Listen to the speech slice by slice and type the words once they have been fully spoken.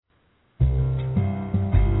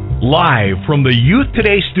Live from the Youth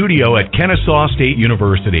Today studio at Kennesaw State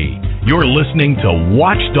University, you're listening to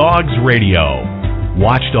Watch D.O.G.S Radio.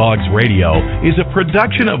 Watch D.O.G.S Radio is a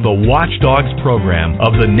production of the Watch D.O.G.S program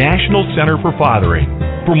of the National Center for Fathering.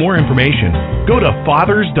 For more information, go to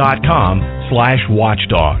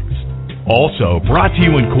fathers.com/watchdogs. Also brought to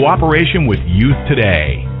you in cooperation with Youth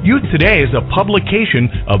Today. Youth Today is a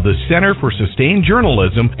publication of the Center for Sustained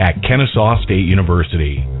Journalism at Kennesaw State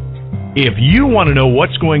University. If you want to know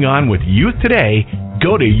what's going on with Youth Today,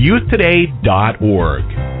 go to youthtoday.org.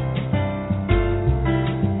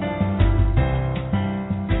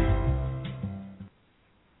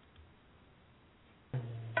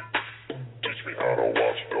 Teach me how to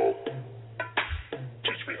watch, dog.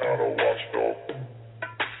 Teach me how to watch, dog.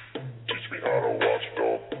 Teach me how to watch,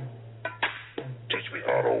 dog. Teach me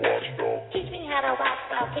how to watch, dog. Teach me how to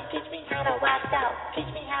watch, dog. Teach me how to watch, dog.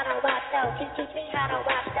 Teach me how to watch, dog. Teach me how to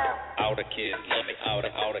watch, dog. Outer kids love me.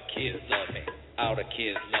 Outer kids love me. Outer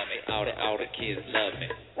kids love me. Outer kids love me.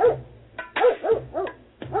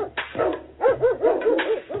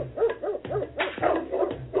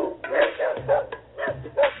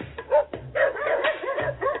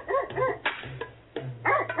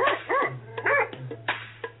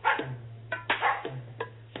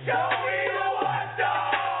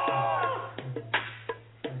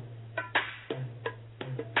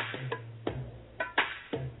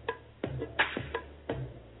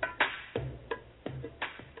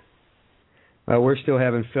 We're still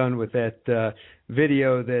having fun with that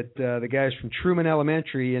video that the guys from Truman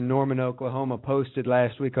Elementary in Norman, Oklahoma posted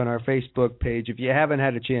last week on our Facebook page. If you haven't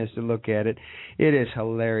had a chance to look at it, it is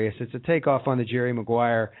hilarious. It's a takeoff on the Jerry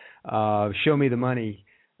Maguire Show Me the Money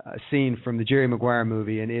scene from the Jerry Maguire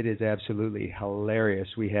movie, and it is absolutely hilarious.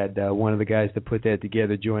 We had one of the guys that put that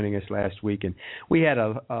together joining us last week, and we had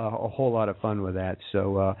a whole lot of fun with that.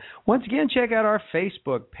 So once again, check out our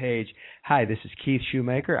Facebook page. Hi, this is Keith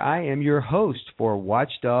Schumacher. I am your host for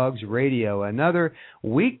Watch D.O.G.S Radio, another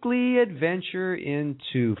weekly adventure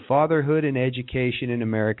into fatherhood and education in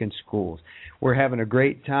American schools. We're having a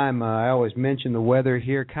great time. I always mention the weather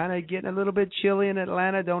here, kind of getting a little bit chilly in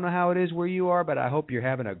Atlanta. Don't know how it is where you are, but I hope you're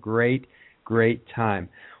having a great time.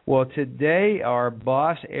 Well, today our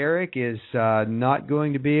boss, Eric, is not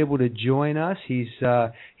going to be able to join us. He's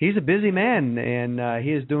a busy man, and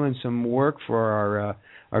he is doing some work for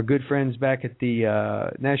our good friends back at the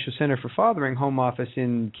National Center for Fathering home office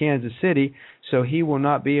in Kansas City, so he will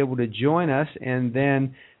not be able to join us. And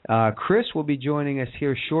then Chris will be joining us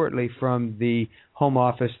here shortly from the home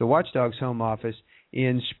office, the Watch D.O.G.S home office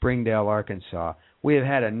in Springdale, Arkansas. We have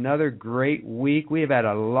had another great week. We have had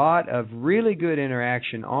a lot of really good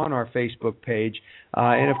interaction on our Facebook page.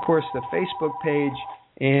 And, of course, the Facebook page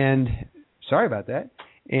and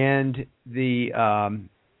the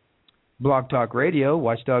Blog Talk Radio,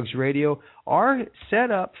 Watch D.O.G.S Radio, are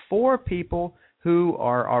set up for people who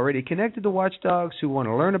are already connected to Watch D.O.G.S, who want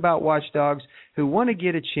to learn about Watch D.O.G.S, who want to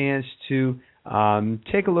get a chance to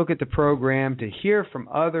take a look at the program, to hear from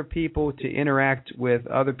other people, to interact with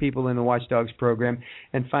other people in the Watch D.O.G.S program,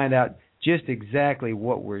 and find out just exactly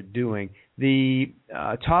what we're doing. The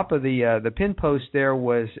top of the pin post there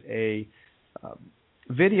was a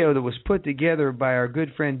video that was put together by our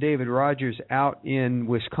good friend David Rogers out in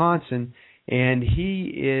Wisconsin, and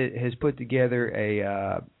he has put together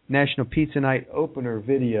a National Pizza Night opener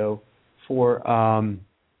video for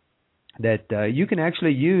that you can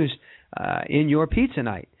actually use in your pizza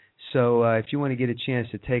night. So if you want to get a chance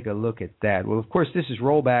to take a look at that. Well, of course, this is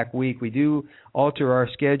rollback week. We do alter our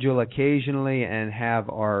schedule occasionally and have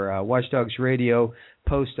our Watch D.O.G.S Radio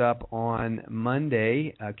post up on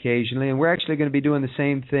Monday occasionally. And we're actually going to be doing the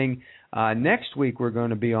same thing next week. We're going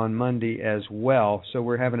to be on Monday as well. So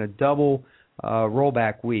we're having a double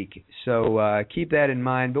rollback week. So keep that in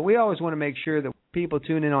mind. But we always want to make sure that people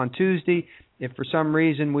tune in on Tuesday. If for some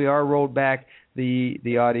reason we are rolled back,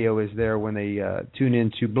 the audio is there when they tune in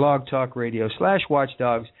to Blog Talk Radio /Watch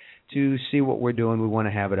D.O.G.S to see what we're doing. We want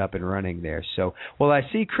to have it up and running there. So, well, I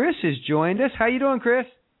see Chris has joined us. How you doing, Chris?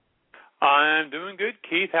 I'm doing good,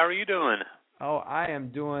 Keith. How are you doing? Oh, I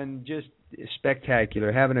am doing just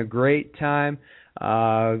spectacular. Having a great time.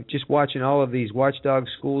 Just watching all of these Watch D.O.G.S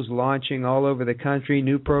schools launching all over the country,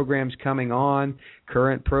 new programs coming on,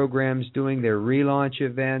 current programs doing their relaunch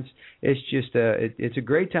events. It's just it's a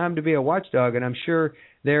great time to be a watchdog, and I'm sure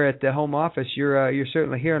there at the home office you're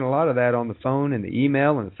certainly hearing a lot of that on the phone and the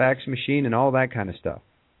email and the fax machine and all that kind of stuff.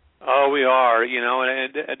 Oh, we are,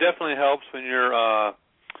 and it definitely helps when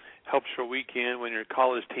helps your weekend when your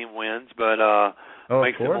college team wins, but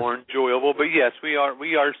makes it more enjoyable. But yes, we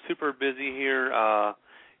are super busy here,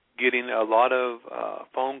 getting a lot of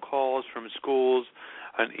phone calls from schools.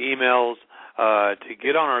 and emails to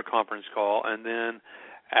get on our conference call, and then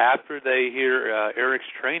after they hear Eric's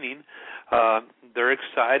training, they're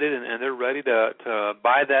excited and they're ready to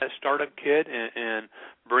buy that startup kit and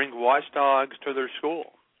bring Watch D.O.G.S to their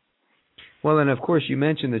school. Well, and of course you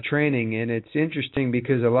mentioned the training, and it's interesting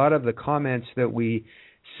because a lot of the comments that we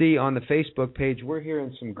see on the Facebook page, we're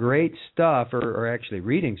hearing some great stuff, or actually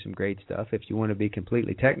reading some great stuff if you want to be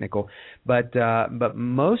completely technical. But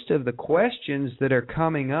most of the questions that are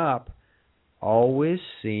coming up always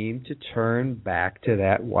seem to turn back to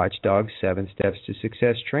that Watch D.O.G.S 7 Steps to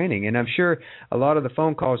Success training. And I'm sure a lot of the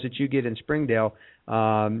phone calls that you get in Springdale,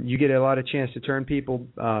 you get a lot of chance to turn people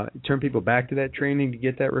back to that training to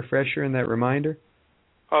get that refresher and that reminder.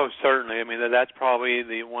 Oh, certainly. I mean, that's probably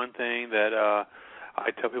the one thing that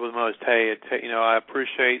I tell people the most. Hey, I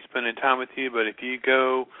appreciate spending time with you, but if you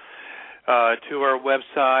go to our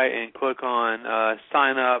website and click on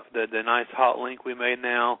sign up, the nice hot link we made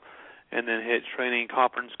now, and then hit training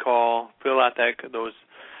conference call, fill out those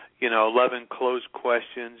 11 closed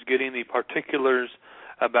questions, getting the particulars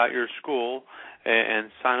about your school,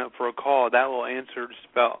 and sign up for a call. That will answer just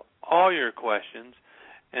about all your questions.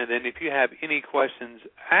 And then if you have any questions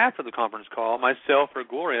after the conference call, myself or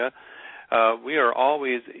Gloria, we are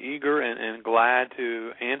always eager and glad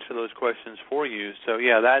to answer those questions for you. So,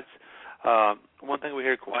 yeah, that's one thing we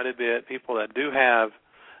hear quite a bit. People that do have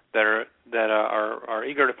that are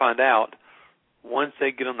eager to find out, once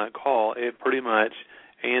they get on that call, it pretty much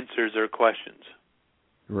answers their questions.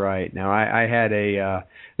 Right. Now, I had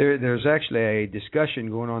there's actually a discussion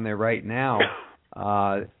going on there right now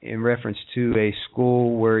in reference to a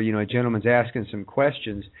school where, a gentleman's asking some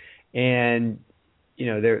questions, and,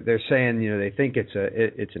 they're saying, they think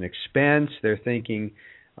it's an expense. They're thinking,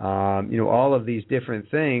 all of these different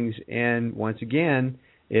things. And once again,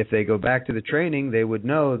 if they go back to the training, they would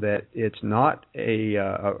know that it's not a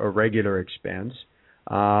regular expense.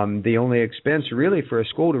 The only expense really for a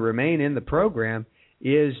school to remain in the program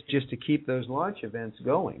is just to keep those launch events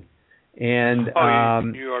going. And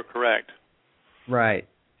you are correct. Right.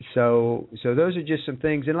 So those are just some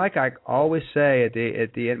things. And like I always say at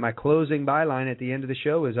the end, my closing byline at the end of the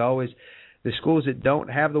show is always, the schools that don't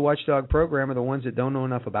have the Watch D.O.G. program are the ones that don't know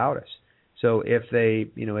enough about us. So if they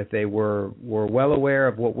were well aware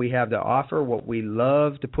of what we have to offer, what we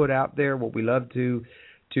love to put out there, what we love to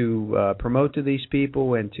promote to these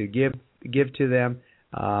people and to give to them,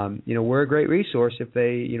 we're a great resource if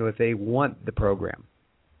they want the program.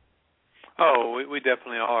 Oh, we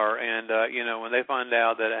definitely are, and when they find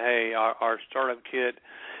out that hey, our startup kit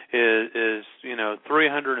is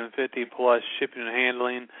 350 plus shipping and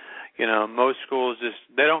handling. Most schools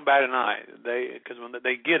they don't bat an eye. Because when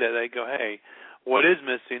they get it, they go, hey, what is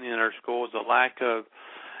missing in our school is the lack of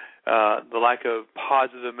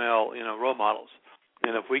positive male, role models.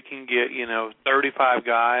 And if we can get, 35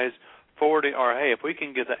 guys, 40, or hey, if we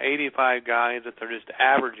can get the 85 guys that they're just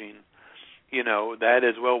averaging, that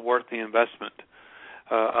is well worth the investment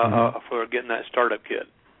for getting that startup kit.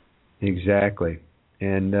 Exactly.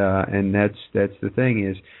 And that's the thing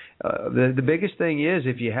is, the biggest thing is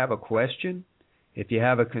if you have a question, if you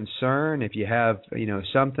have a concern, if you have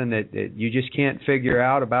something that you just can't figure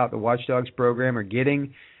out about the Watch D.O.G.S program, or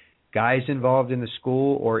getting guys involved in the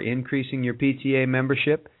school, or increasing your PTA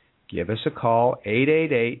membership, give us a call,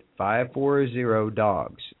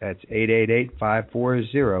 888-540-DOGS. That's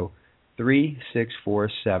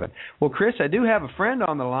 888-540-3647. Well, Chris, I do have a friend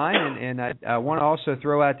on the line, and I want to also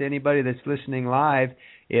throw out to anybody that's listening live,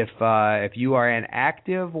 if you are an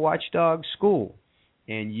active Watch D.O.G.S school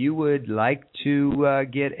and you would like to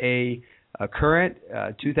get a current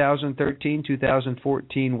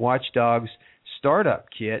 2013-2014 Watch D.O.G.S startup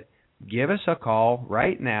kit, give us a call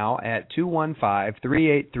right now at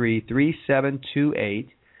 215-383-3728.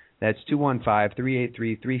 That's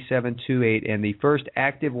 215-383-3728. And the first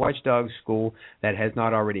active Watch D.O.G.S school that has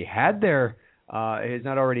not already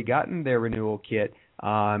gotten their renewal kit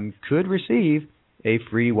could receive a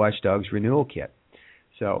free Watch D.O.G.S renewal kit.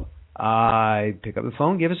 So pick up the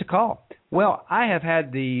phone, give us a call. Well, I have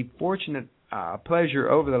had the fortunate pleasure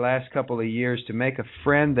over the last couple of years to make a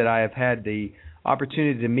friend that I have had the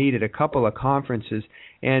opportunity to meet at a couple of conferences,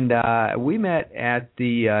 and we met at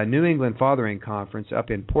the New England Fathering Conference up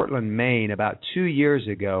in Portland, Maine about 2 years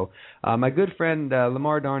ago. My good friend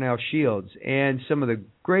LaMarr Darnell Shields, and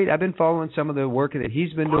I've been following some of the work that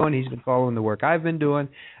he's been doing. He's been following the work I've been doing,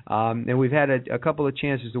 and we've had a couple of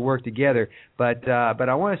chances to work together. But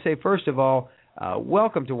I want to say, first of all,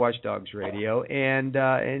 welcome to Watch D.O.G.S Radio, and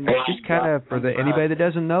just kind of for anybody that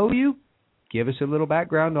doesn't know you, give us a little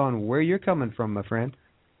background on where you're coming from, my friend.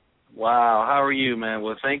 Wow, how are you, man?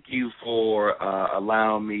 Well, thank you for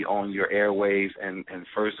allowing me on your airwaves, and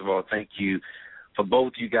first of all, thank you for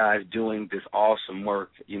both you guys doing this awesome work,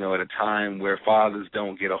 you know, at a time where fathers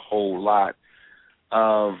don't get a whole lot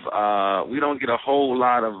of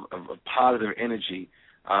positive energy.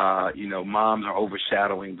 You know, moms are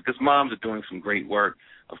overshadowing, because moms are doing some great work,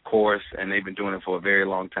 of course, and they've been doing it for a very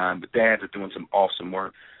long time, but dads are doing some awesome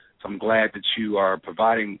work. So I'm glad that you are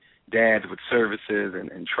providing dads with services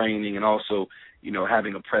and training, and also, you know,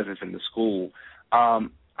 having a presence in the school.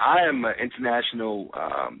 I am an international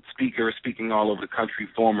speaker, speaking all over the country,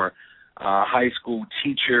 former high school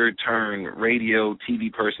teacher turned radio,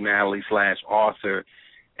 TV personality / author,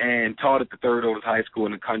 and taught at the third oldest high school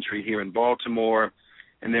in the country here in Baltimore,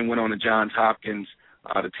 and then went on to Johns Hopkins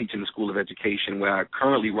to teach in the School of Education, where I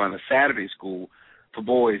currently run a Saturday school for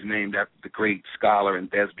boys named after the great scholar and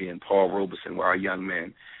thespian Paul Robeson, where our young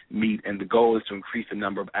men meet, and the goal is to increase the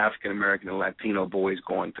number of African-American and Latino boys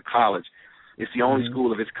going to college. It's the only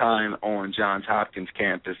school of its kind on Johns Hopkins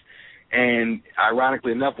campus, and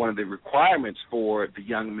ironically enough, one of the requirements for the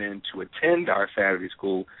young men to attend our Saturday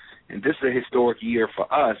school, and this is a historic year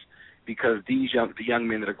for us, because the young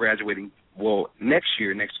men that are graduating, well, next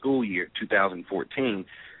school year, 2014,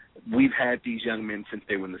 we've had these young men since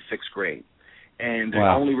they were in the 6th grade. And the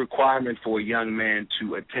only requirement for a young man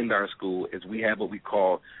to attend our school is we have what we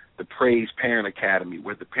call the Praise Parent Academy,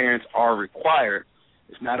 where the parents are required.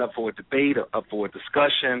 It's not up for a debate or up for a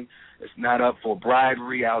discussion. It's not up for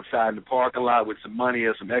bribery outside in the parking lot with some money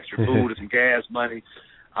or some extra food or some gas money.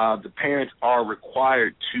 The parents are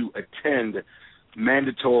required to attend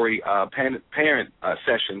mandatory parent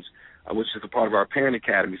sessions, which is a part of our Parent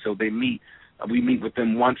Academy. So they meet. We meet with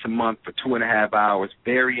them once a month for 2.5 hours,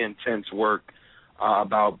 very intense work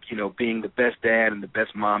about, you know, being the best dad and the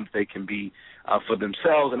best mom they can be for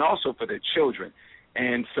themselves and also for their children.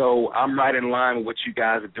 And so I'm right in line with what you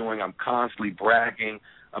guys are doing. I'm constantly bragging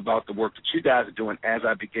about the work that you guys are doing as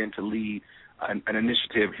I begin to lead an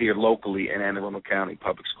initiative here locally in Anne Arundel County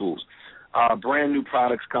Public Schools. Brand new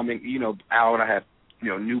products coming, you know, out. I have, you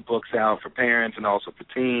know, new books out for parents and also for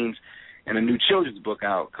teens, and a new children's book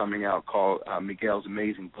coming out called Miguel's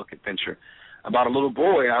Amazing Book Adventure, about a little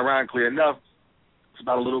boy. Ironically enough, it's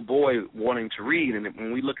about a little boy wanting to read. And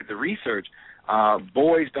when we look at the research,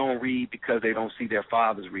 boys don't read because they don't see their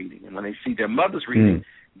fathers reading. And when they see their mothers reading,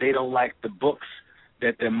 they don't like the books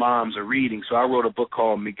that their moms are reading. So I wrote a book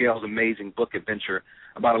called Miguel's Amazing Book Adventure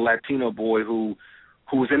about a Latino boy who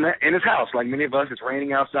was in his house. Like many of us, it's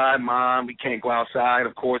raining outside. Mom, we can't go outside.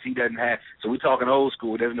 Of course, he doesn't have. So we're talking old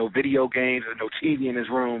school. There's no video games. There's no TV in his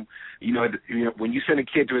room. You know, when you send a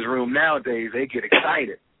kid to his room nowadays, they get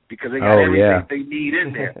excited because they got everything they need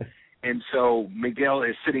in there. And so Miguel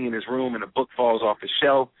is sitting in his room, and a book falls off his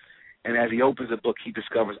shelf. And as he opens the book, he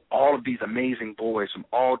discovers all of these amazing boys from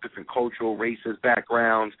all different cultural, races,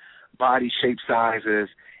 backgrounds, body shape, sizes,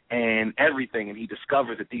 and everything. And he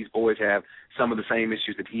discovers that these boys have some of the same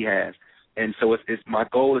issues that he has. And so it's my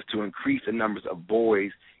goal is to increase the numbers of boys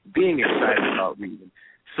being excited about reading.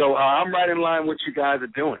 So I'm right in line with what you guys are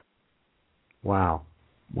doing. Wow.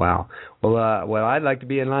 Well, I'd like to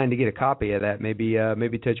be in line to get a copy of that. Maybe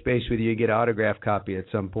touch base with you and get an autographed copy at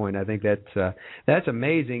some point. I think that's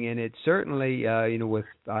amazing, and it's certainly with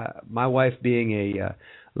my wife being a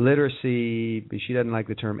literacy, she doesn't like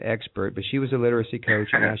the term expert, but she was a literacy coach,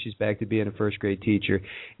 and now she's back to being a first grade teacher,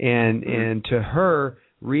 and to her,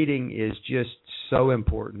 reading is just so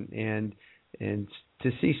important, and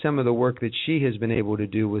to see some of the work that she has been able to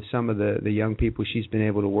do with some of the young people she's been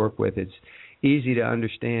able to work with, it's easy to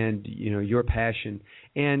understand, your passion.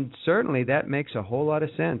 And certainly that makes a whole lot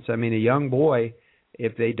of sense. I mean, a young boy,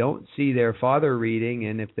 if they don't see their father reading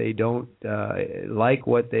and if they don't like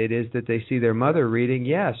what it is that they see their mother reading,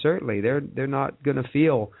 yeah, certainly they're not going to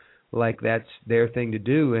feel like that's their thing to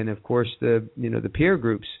do. And of course, the peer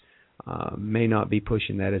groups may not be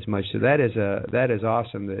pushing that as much. So that is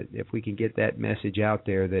awesome that if we can get that message out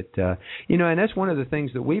there that and that's one of the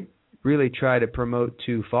things that we really try to promote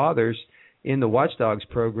to fathers in the Watch D.O.G.S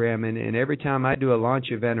program, and every time I do a launch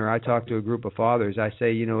event or I talk to a group of fathers, I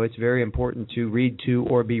say, it's very important to read to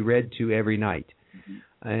or be read to every night,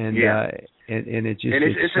 and it's just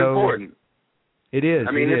it's so important. It is.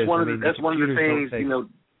 I mean, that's one of the things.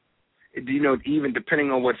 Even depending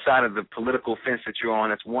on what side of the political fence that you're on,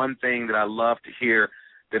 that's one thing that I love to hear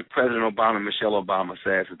that President Obama and Michelle Obama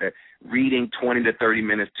says, is that reading 20 to 30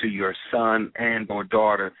 minutes to your son and or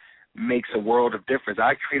daughter makes a world of difference.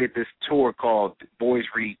 I created this tour called Boys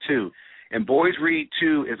Read 2. And Boys Read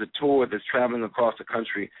 2 is a tour that's traveling across the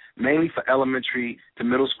country, mainly for elementary to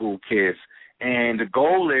middle school kids. And the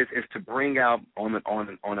goal is to bring out on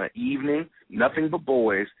an evening, nothing but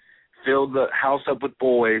boys, fill the house up with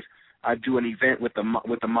boys. I do an event with the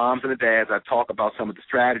moms and the dads. I talk about some of the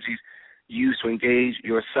strategies used to engage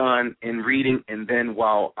your son in reading, and then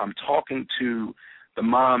while I'm talking to the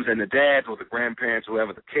moms and the dads or the grandparents,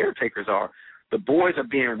 whoever the caretakers are, the boys are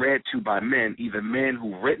being read to by men, either men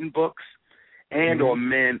who've written books and or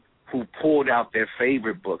men who pulled out their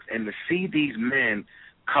favorite books. And to see these men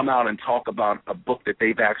come out and talk about a book that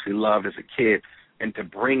they've actually loved as a kid and to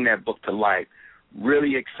bring that book to life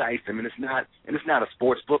really excites them. And it's not a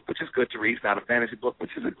sports book, which is good to read. It's not a fantasy book,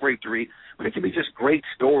 which is great to read. But it can be just great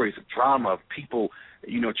stories of drama, of people,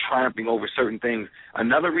 triumphing over certain things.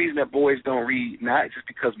 Another reason that boys don't read, not just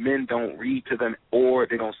because men don't read to them or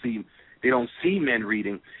they don't see men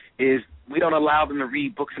reading, is we don't allow them to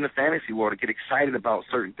read books in the fantasy world to get excited about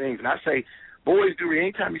certain things. And I say, boys do read.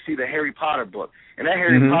 Anytime you see the Harry Potter book, and that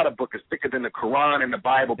Harry Potter book is thicker than the Quran and the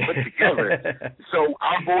Bible put together. So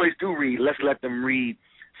our boys do read. Let's let them read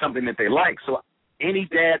something that they like. So any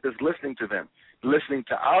dad that's listening to them, listening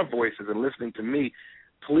to our voices and listening to me,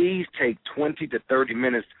 please take 20 to 30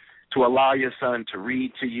 minutes to allow your son to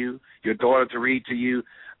read to you, your daughter to read to you,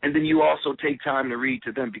 and then you also take time to read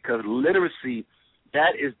to them, because literacy,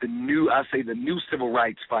 that is the new civil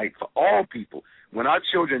rights fight for all people. When our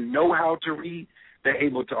children know how to read, they're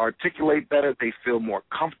able to articulate better, they feel more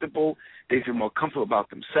comfortable, they feel more comfortable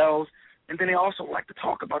about themselves, and then they also like to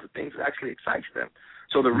talk about the things that actually excites them.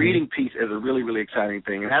 So the reading piece is a really, really exciting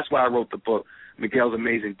thing, and that's why I wrote the book, Miguel's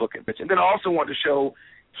Amazing Book Invention. And then I also want to show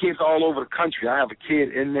kids all over the country. I have a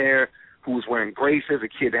kid in there who's wearing braces, a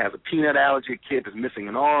kid that has a peanut allergy, a kid that's missing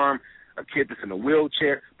an arm, a kid that's in a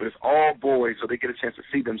wheelchair, but it's all boys, so they get a chance to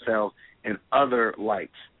see themselves in other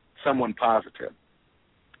lights, someone positive.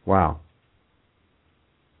 Wow,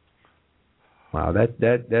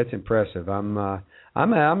 that's impressive.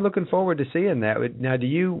 I'm looking forward to seeing that. Now,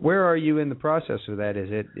 where are you in the process of that? Is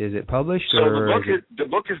it published? So the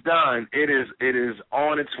book is done. It is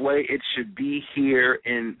on its way. It should be here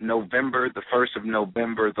in November, the 1st of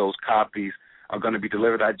November. Those copies are going to be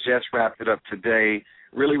delivered. I just wrapped it up today.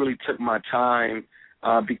 Really, really took my time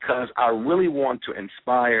because I really want to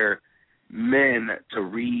inspire men to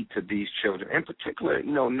read to these children. In particular,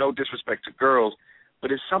 no disrespect to girls, but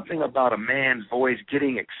it's something about a man's voice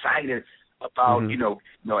getting excited about,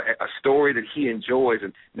 a story that he enjoys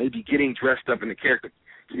and maybe getting dressed up in the character.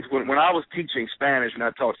 When I was teaching Spanish and I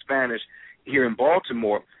taught Spanish here in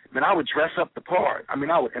Baltimore, I would dress up the part. I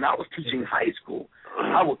was teaching high school.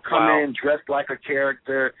 I would come in dressed like a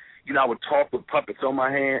character. I would talk with puppets on my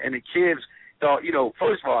hand, and the kids thought,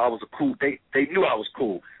 first of all, I was a cool. They knew I was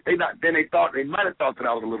cool. They might have thought that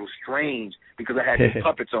I was a little strange because I had these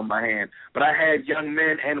puppets on my hand. But I had young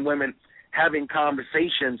men and women having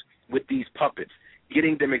conversations with these puppets,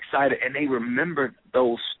 getting them excited, and they remembered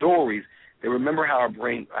those stories. They remember how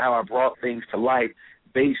I brought things to life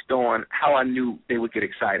based on how I knew they would get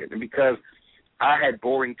excited. And because I had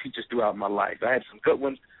boring teachers throughout my life, I had some good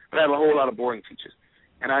ones, but I had a whole lot of boring teachers.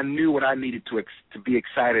 And I knew what I needed to be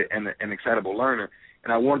excited and an excitable learner,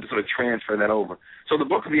 and I wanted to sort of transfer that over. So the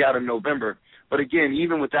book will be out in November. But again,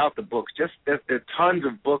 even without the books, there are tons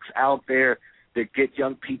of books out there that get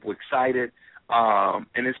young people excited,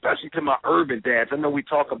 and especially to my urban dads. I know we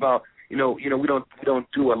talk about, we don't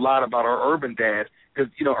do a lot about our urban dads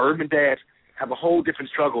because, urban dads have a whole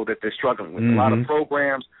different struggle that they're struggling with. A lot of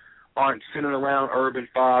programs aren't centered around urban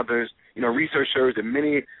fathers. Research shows that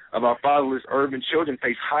many of our fatherless urban children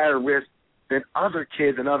face higher risk than other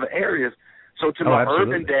kids in other areas. So to my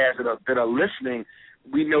urban dads that are listening,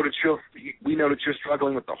 we know that you're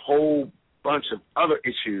struggling with a whole bunch of other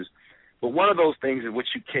issues. But one of those things is what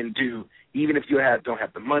you can do, even if you don't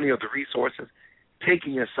have the money or the resources,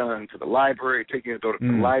 taking your son to the library, taking your daughter to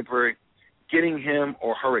the library, getting him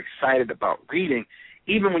or her excited about reading,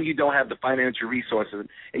 even when you don't have the financial resources.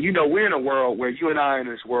 And we're in a world where you and I are in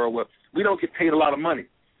this world where we don't get paid a lot of money.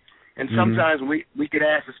 And sometimes we get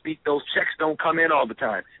asked to speak. Those checks don't come in all the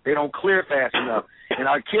time. They don't clear fast enough. And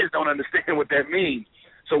our kids don't understand what that means.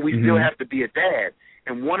 So we still have to be a dad.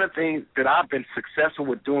 And one of the things that I've been successful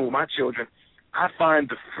with doing with my children, I find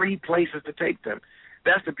the free places to take them.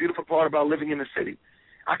 That's the beautiful part about living in the city.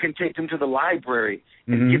 I can take them to the library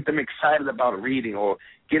and get them excited about reading or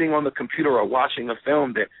getting on the computer or watching a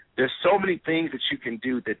film. There's so many things that you can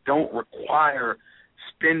do that don't require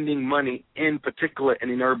spending money, in particular in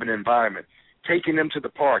an urban environment. Taking them to the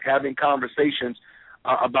park, having conversations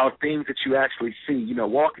about things that you actually see.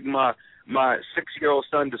 Walking my 6-year-old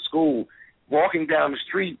son to school, walking down the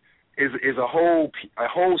street is a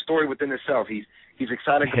whole story within itself. He's He's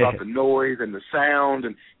excited about the noise and the sound,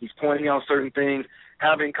 and he's pointing out certain things,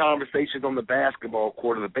 having conversations on the basketball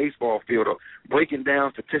court or the baseball field, or breaking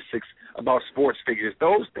down statistics about sports figures.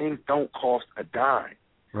 Those things don't cost a dime.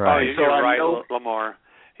 Right. Oh, you're right, LaMarr.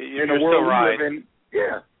 You're in the world so right. we live in,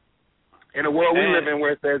 in the world we live in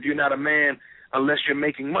where it says you're not a man unless you're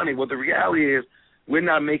making money. Well, the reality is we're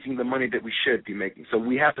not making the money that we should be making. So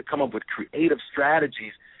we have to come up with creative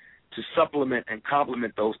strategies to supplement and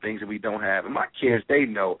complement those things that we don't have. And my kids, they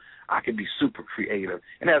know I can be super creative.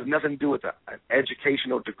 And it has nothing to do with an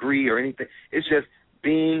educational degree or anything. It's just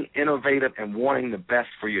being innovative and wanting the best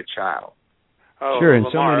for your child. Oh, sure, and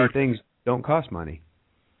LaMarr, so many things don't cost money.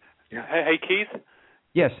 Yeah. Hey, Keith?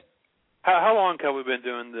 Yes. How long have we been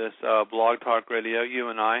doing this Blog Talk Radio, you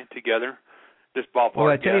and I, together? Just ballpark. Well,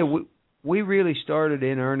 I tell you, we really started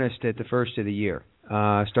in earnest at the first of the year,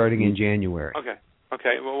 starting in January.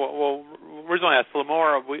 Okay. Well, we're going to ask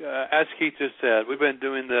LaMarr. As Keith just said, we've been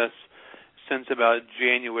doing this since about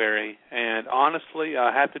January, and honestly,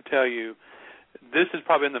 I have to tell you, this has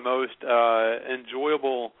probably been the most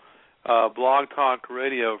enjoyable Blog Talk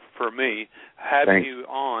Radio for me, having you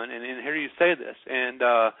on and hear you say this. And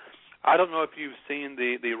I don't know if you've seen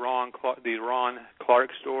the Ron Clark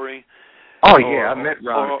story. Oh, yeah, I met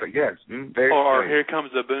Ron. Yes, very Or Here Comes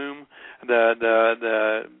the Boom,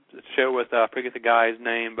 the show with, I forget the guy's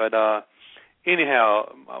name, but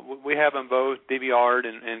anyhow, we have them both DVR'd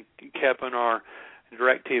and kept on our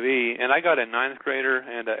DirecTV. And I got a 9th grader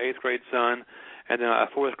and an 8th grade son and then a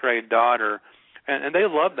 4th grade daughter. And they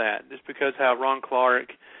love that just because how Ron Clark,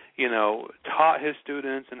 taught his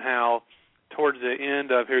students and how towards the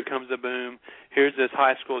end of Here Comes the Boom, here's this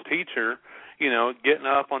high school teacher, getting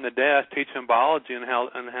up on the desk teaching biology and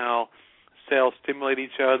how cells stimulate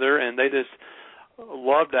each other, and they just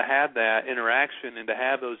love to have that interaction and to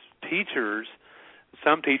have those teachers,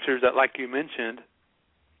 some teachers that, like you mentioned,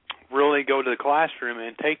 really go to the classroom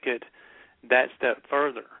and take it that step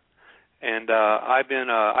further. And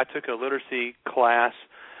I took a literacy class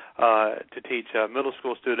to teach middle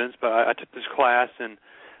school students, but I took this class, and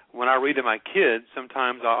when I read to my kids,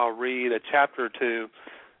 sometimes I'll read a chapter or two,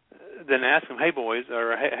 then ask them, hey, boys,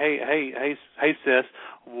 or hey, sis,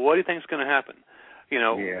 what do you think is going to happen?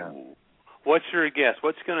 What's your guess?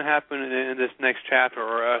 What's going to happen in this next chapter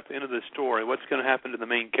or at the end of the story? What's going to happen to the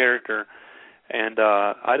main character? And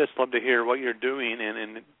I just love to hear what you're doing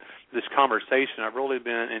in this conversation. I've really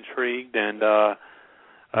been intrigued and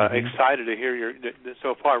excited to hear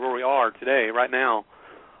so far where we are today, right now,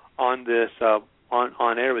 on this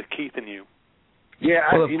on air with Keith and you. Yeah,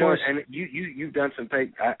 and you've done some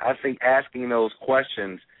things. I think asking those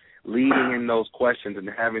questions, leading in those questions, and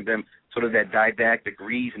having them sort of that didactic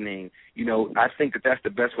reasoning. I think that's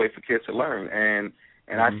the best way for kids to learn.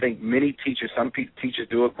 And I think many teachers, some teachers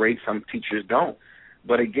do it great, some teachers don't.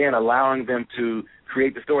 But again, allowing them to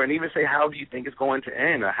create the story and even say, how do you think it's going to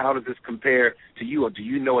end? Or how does this compare to you? Or do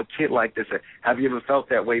you know a kid like this? Or have you ever felt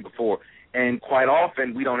that way before? And quite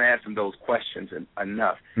often, we don't ask them those questions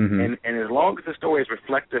enough. And as long as the story is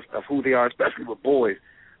reflective of who they are, especially with boys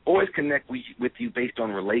connect with you based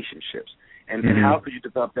on relationships. And how could you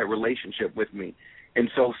develop that relationship with me? And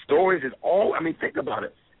so stories is all, think about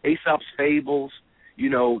it. Aesop's fables,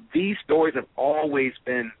 these stories have always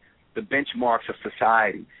been the benchmarks of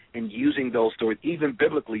society, and using those stories, even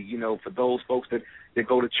biblically, for those folks that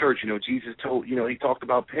go to church, Jesus told, he talked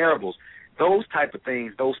about parables. Those type of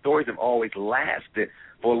things, those stories have always lasted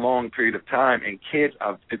for a long period of time, and kids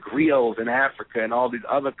of the griots in Africa and all these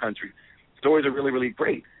other countries, stories are really, really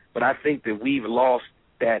great. But I think that we've lost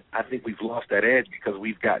that edge because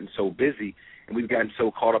we've gotten so busy and we've gotten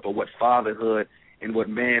so caught up on what fatherhood and what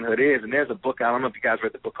manhood is. And there's a book, I don't know if you guys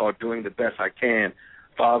read the book called Doing the Best I Can,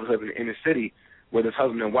 Fatherhood in the Inner City, where this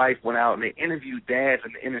husband and wife went out and they interviewed dads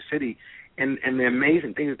in the inner city, and the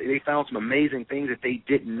amazing things, they found some amazing things that they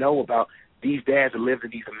didn't know about these dads that lived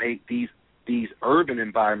in these urban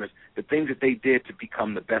environments, the things that they did to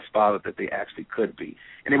become the best father that they actually could be.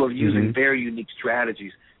 And they were using very unique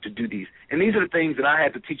strategies to do these. And these are the things that I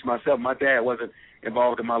had to teach myself. My dad wasn't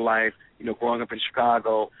involved in my life, growing up in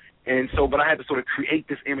Chicago. And so, but I had to sort of create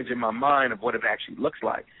this image in my mind of what it actually looks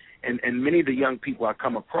like. And many of the young people I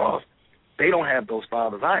come across, they don't have those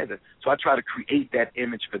fathers either. So I try to create that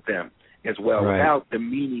image for them as well, without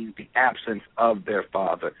demeaning the absence of their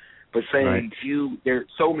father, but saying to you, there are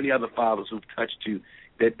so many other fathers who've touched you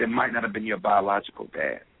that might not have been your biological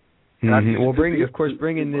dad. Well,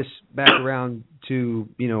 bringing this back around to,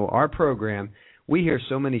 our program, we hear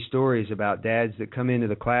so many stories about dads that come into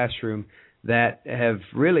the classroom that have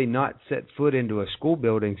really not set foot into a school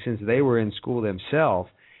building since they were in school themselves,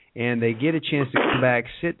 and they get a chance to come back,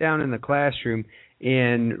 sit down in the classroom,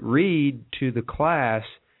 and read to the class.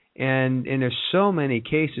 And there's so many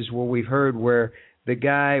cases where we've heard where the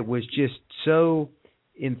guy was just so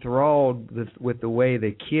enthralled with the way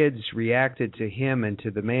the kids reacted to him and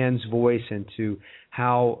to the man's voice and to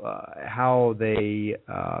how they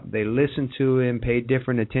listened to him, paid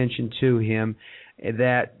different attention to him,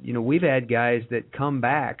 that we've had guys that come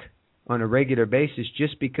back on a regular basis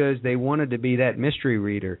just because they wanted to be that mystery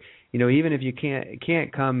reader. Even if you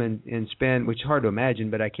can't come and spend, which is hard to imagine,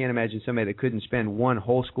 but I can't imagine somebody that couldn't spend one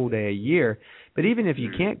whole school day a year. But even if you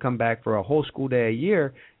can't come back for a whole school day a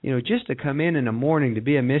year, just to come in the morning to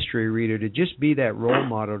be a mystery reader, to just be that role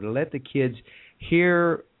model, to let the kids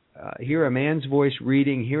hear a man's voice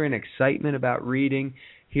reading, hear an excitement about reading,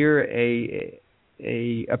 hear a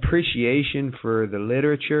appreciation for the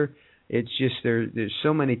literature. It's just there's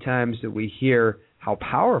so many times that we hear how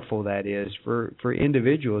powerful that is for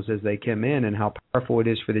individuals as they come in, and how powerful it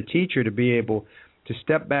is for the teacher to be able to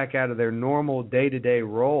step back out of their normal day-to-day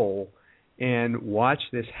role and watch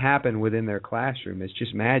this happen within their classroom. It's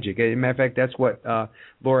just magic. As a matter of fact, that's what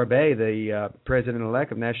Laura Bay, the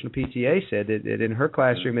president-elect of National PTA, said, that in her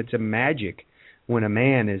classroom it's a magic when a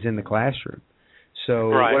man is in the classroom. So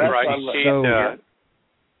right.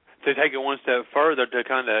 To take it one step further, to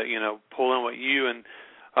kind of pull in what you and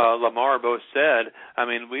LaMarr both said, I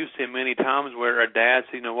mean, we've seen many times where a dad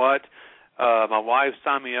said, my wife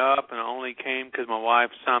signed me up, and I only came because my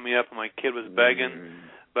wife signed me up and my kid was begging.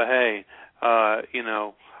 But hey,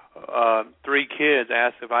 3 kids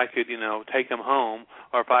asked if I could, take them home,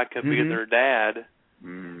 or if I could be their dad.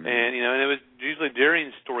 And and it was usually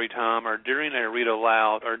during story time, or during a read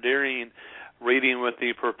aloud, or during reading with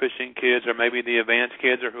the proficient kids, or maybe the advanced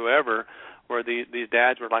kids, or whoever, where these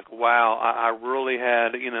dads were like, wow, I really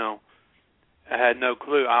had, I had no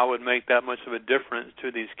clue I would make that much of a difference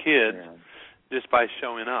to these kids just by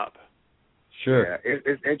showing up. Sure. Yeah,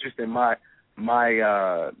 it's interesting.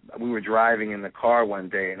 We were driving in the car one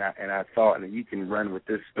day, and I thought, and you can run with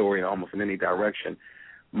this story almost in any direction.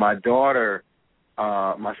 My daughter,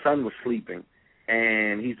 my son was sleeping,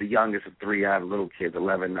 and he's the youngest of 3. I have little kids,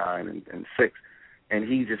 11, 9, and 6. And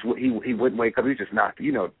he wouldn't wake up. He just knocked.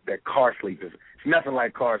 That car sleep it's nothing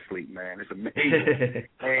like car sleep, man. It's amazing.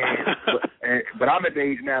 but I'm at the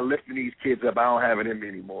age now lifting these kids up. I don't have it in me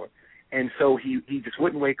anymore. And so he just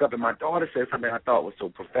wouldn't wake up. And my daughter said something I thought was so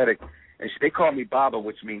prophetic. And they called me Baba,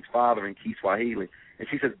 which means father in Kiswahili. And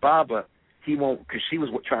she says, Baba, he won't, because she was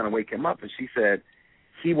trying to wake him up. And she said,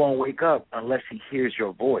 he won't wake up unless he hears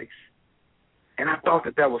your voice. And I thought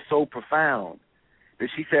that was so profound. That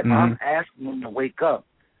she said, I'm asking him to wake up,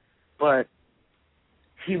 but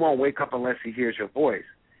he won't wake up unless he hears your voice.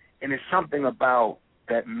 And it's something about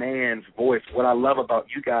that man's voice. What I love about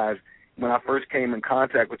you guys, when I first came in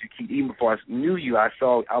contact with you, Keith, even before I knew you, I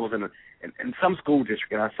was in some school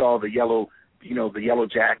district, and I saw the yellow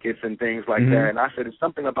jackets and things like that. And I said, it's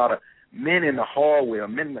something about men in the hallway, or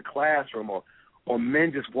men in the classroom, or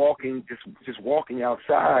men just walking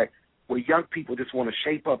outside, where young people just want to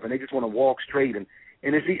shape up and they just want to walk straight,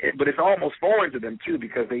 but it's almost foreign to them too,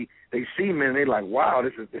 because they see men and they're like, wow,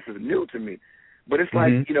 this is new to me. But it's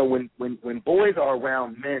like, when boys are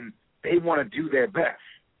around men, they want to do their best.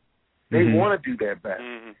 They want to do their best.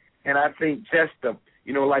 And I think just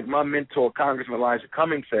like my mentor, Congressman Elijah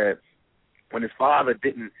Cummings, said, when his father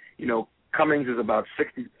didn't, Cummings is about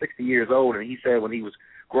 60 years old, and he said when he was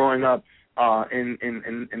growing up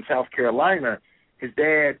in South Carolina, his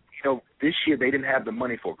dad, this year they didn't have the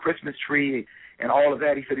money for a Christmas tree and all of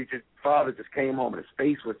that. He said father just came home and his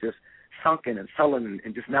face was just sunken and sullen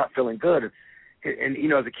and just not feeling good. And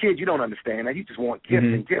as a kid, you don't understand that. You just want gifts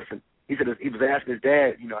and gifts. And he said he was asking his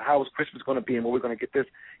dad, how is Christmas going to be and where we're going to get this.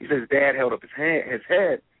 He said his dad held up his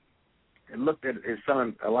head and looked at his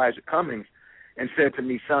son, Elijah Cummings, and said to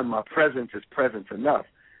me, son, my presence is presence enough.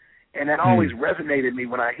 And that always resonated with me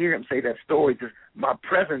when I hear him say that story. Just my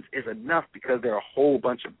presence is enough, because there are a whole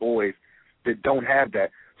bunch of boys that don't have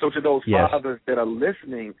that. So to those fathers that are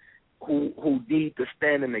listening who need to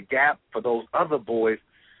stand in the gap for those other boys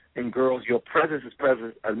and girls, your presence is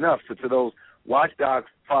presence enough. So to those Watch D.O.G.S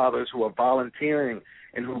fathers who are volunteering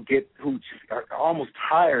and who just are almost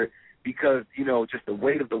tired because, just the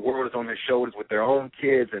weight of the world is on their shoulders with their own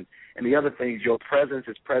kids and the other things, your presence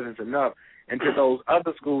is presence enough. And to those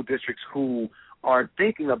other school districts who are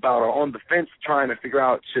thinking about or on the fence trying to figure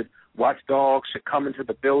out should Watch D.O.G.S should come into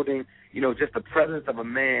the building, just the presence of a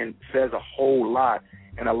man says a whole lot,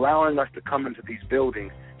 and allowing us to come into these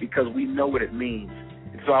buildings because we know what it means.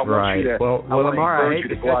 And so I want you to, LaMarr, I hate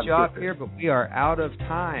to cut you off here, but we are out of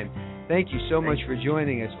time. Thank you so much for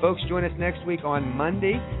joining us. Folks, join us next week on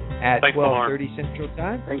Monday at 12:30 Central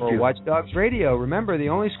Time for Watch D.O.G.S Radio. Remember, the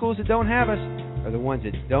only schools that don't have us are the ones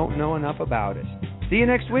that don't know enough about us. See you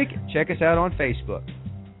next week. Check us out on Facebook.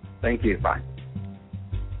 Thank you. Bye.